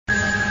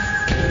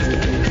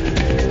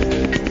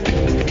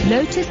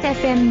Lotus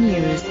FM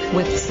News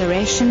with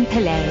Sureshan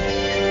Pillay.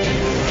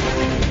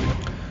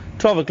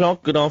 12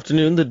 o'clock, good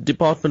afternoon. The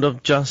Department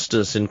of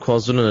Justice in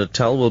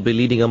KwaZulu-Natal will be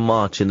leading a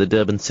march in the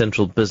Durban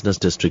Central Business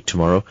District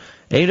tomorrow,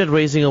 aimed at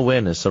raising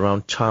awareness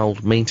around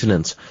child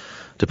maintenance.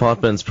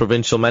 Department's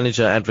Provincial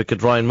Manager,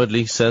 Advocate Ryan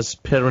Moodley, says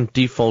parent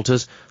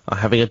defaulters are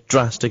having a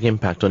drastic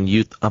impact on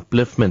youth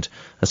upliftment,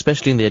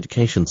 especially in the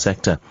education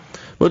sector.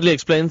 Moodley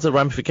explains the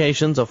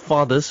ramifications of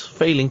fathers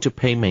failing to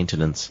pay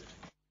maintenance.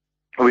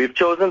 We've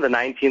chosen the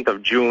 19th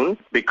of June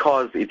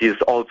because it is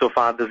also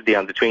Father's Day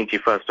on the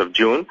 21st of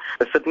June.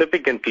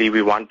 Significantly,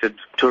 we wanted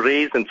to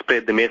raise and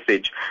spread the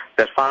message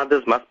that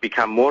fathers must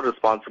become more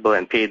responsible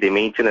and pay their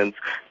maintenance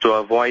to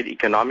avoid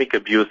economic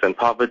abuse and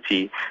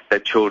poverty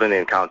that children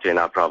encounter in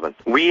our province.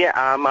 We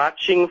are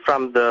marching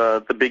from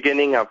the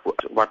beginning of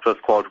what was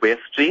called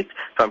West Street,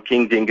 from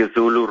King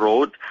Dingizulu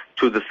Road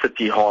to the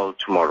City Hall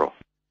tomorrow.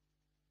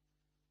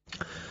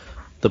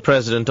 The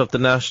president of the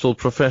National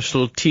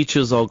Professional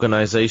Teachers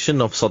Organization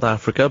of South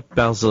Africa,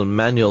 Basil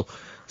Manuel,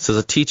 says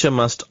a teacher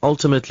must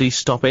ultimately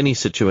stop any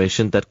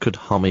situation that could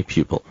harm a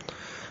pupil.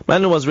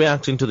 Manuel was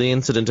reacting to the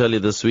incident earlier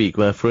this week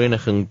where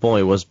Vereniging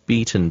Boy was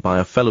beaten by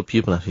a fellow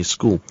pupil at his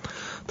school.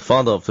 The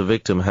father of the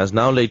victim has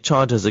now laid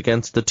charges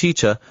against the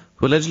teacher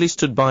who allegedly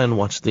stood by and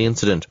watched the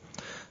incident.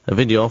 A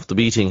video of the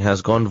beating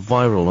has gone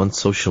viral on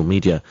social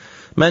media.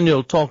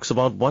 Manuel talks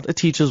about what a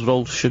teacher's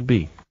role should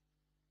be.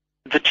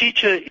 The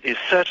teacher is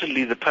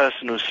certainly the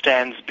person who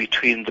stands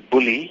between the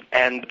bully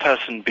and the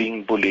person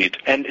being bullied.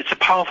 And it's a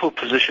powerful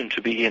position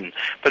to be in,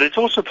 but it's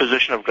also a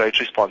position of great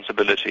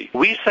responsibility.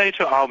 We say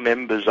to our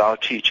members, our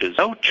teachers,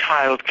 no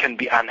child can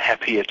be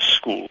unhappy at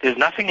school. There's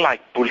nothing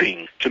like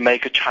bullying to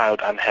make a child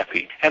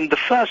unhappy. And the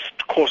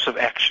first course of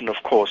action, of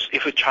course,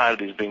 if a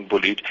child is being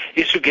bullied,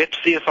 is to get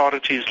the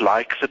authorities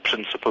like the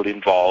principal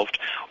involved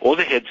or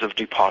the heads of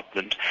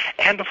department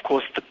and, of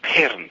course, the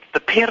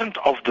parent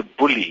of the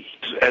bully,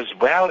 as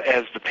well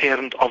as the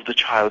parent of the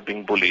child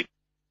being bullied.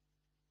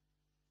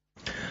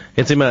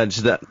 It's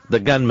emerged that the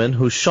gunman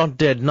who shot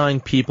dead 9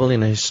 people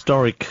in a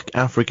historic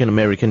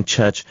African-American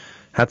church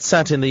had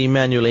sat in the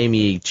Emmanuel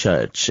AME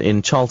Church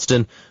in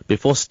Charleston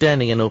before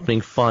standing and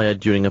opening fire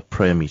during a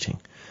prayer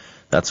meeting.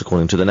 That's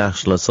according to the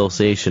National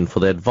Association for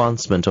the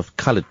Advancement of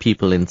Colored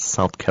People in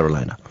South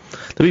Carolina.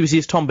 The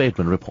BBC's Tom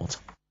Bateman reports.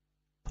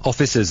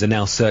 Officers are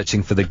now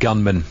searching for the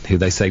gunman, who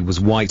they say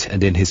was white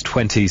and in his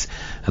 20s,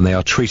 and they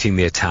are treating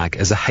the attack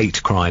as a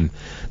hate crime.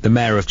 The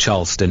mayor of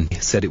Charleston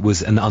said it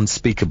was an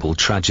unspeakable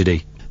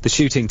tragedy. The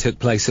shooting took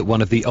place at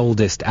one of the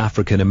oldest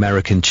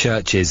African-American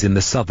churches in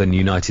the southern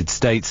United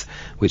States,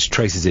 which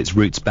traces its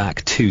roots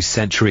back 2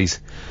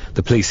 centuries.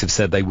 The police have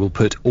said they will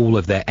put all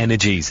of their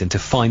energies into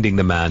finding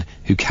the man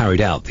who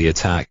carried out the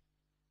attack.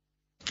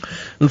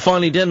 And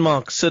finally,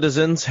 Denmark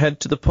citizens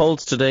head to the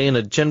polls today in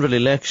a general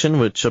election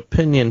which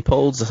opinion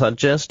polls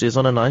suggest is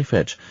on a knife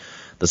edge.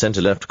 The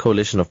centre-left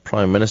coalition of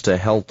Prime Minister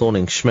Helle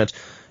Thorning-Schmidt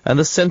and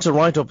the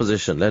centre-right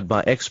opposition led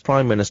by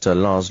ex-Prime Minister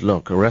Lars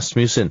Løkke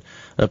Rasmussen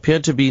appear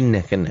to be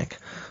neck and neck.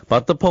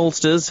 But the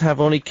pollsters have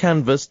only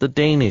canvassed the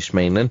Danish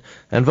mainland,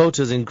 and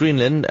voters in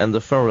Greenland and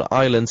the Faroe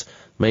Islands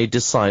may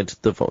decide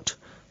the vote.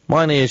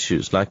 Minor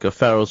issues like a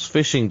Faroes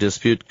fishing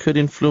dispute could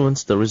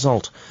influence the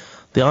result.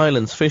 The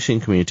island's fishing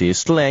community is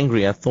still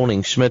angry at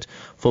Thorning-Schmidt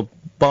for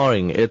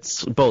barring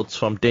its boats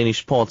from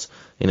Danish ports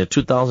in a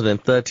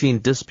 2013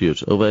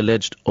 dispute over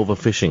alleged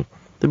overfishing.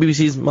 The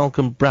BBC's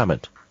Malcolm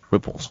Bramett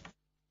reports.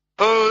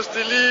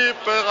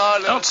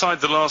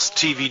 Outside the last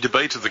TV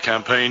debate of the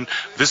campaign,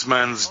 this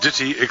man's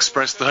ditty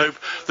expressed the hope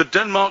that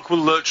Denmark will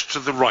lurch to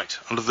the right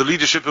under the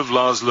leadership of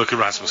Lars Løkke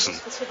Rasmussen.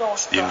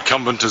 The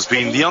incumbent has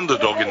been the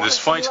underdog in this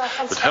fight,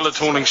 but Helle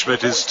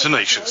Thorning-Schmidt is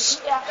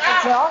tenacious.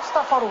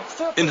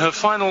 In her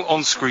final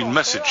on-screen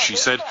message, she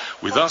said,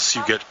 "With us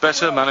you get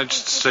better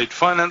managed state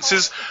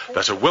finances,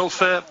 better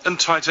welfare and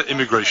tighter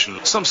immigration."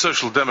 Some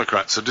Social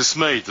Democrats are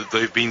dismayed that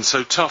they've been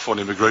so tough on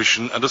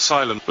immigration and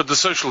asylum, but the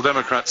Social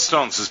Democrat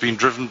stance has been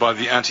driven by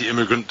the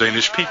anti-immigrant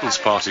Danish People's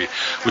Party,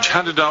 which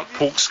handed out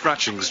pork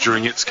scratchings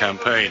during its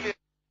campaign.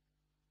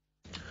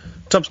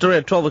 Top story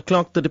at 12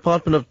 o'clock. The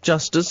Department of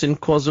Justice in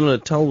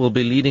KwaZulu-Natal will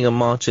be leading a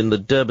march in the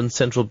Durban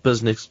Central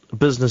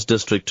Business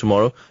District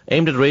tomorrow,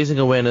 aimed at raising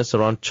awareness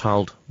around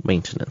child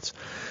maintenance.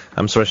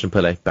 I'm Sureshan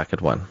Pillay, back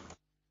at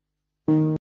 1.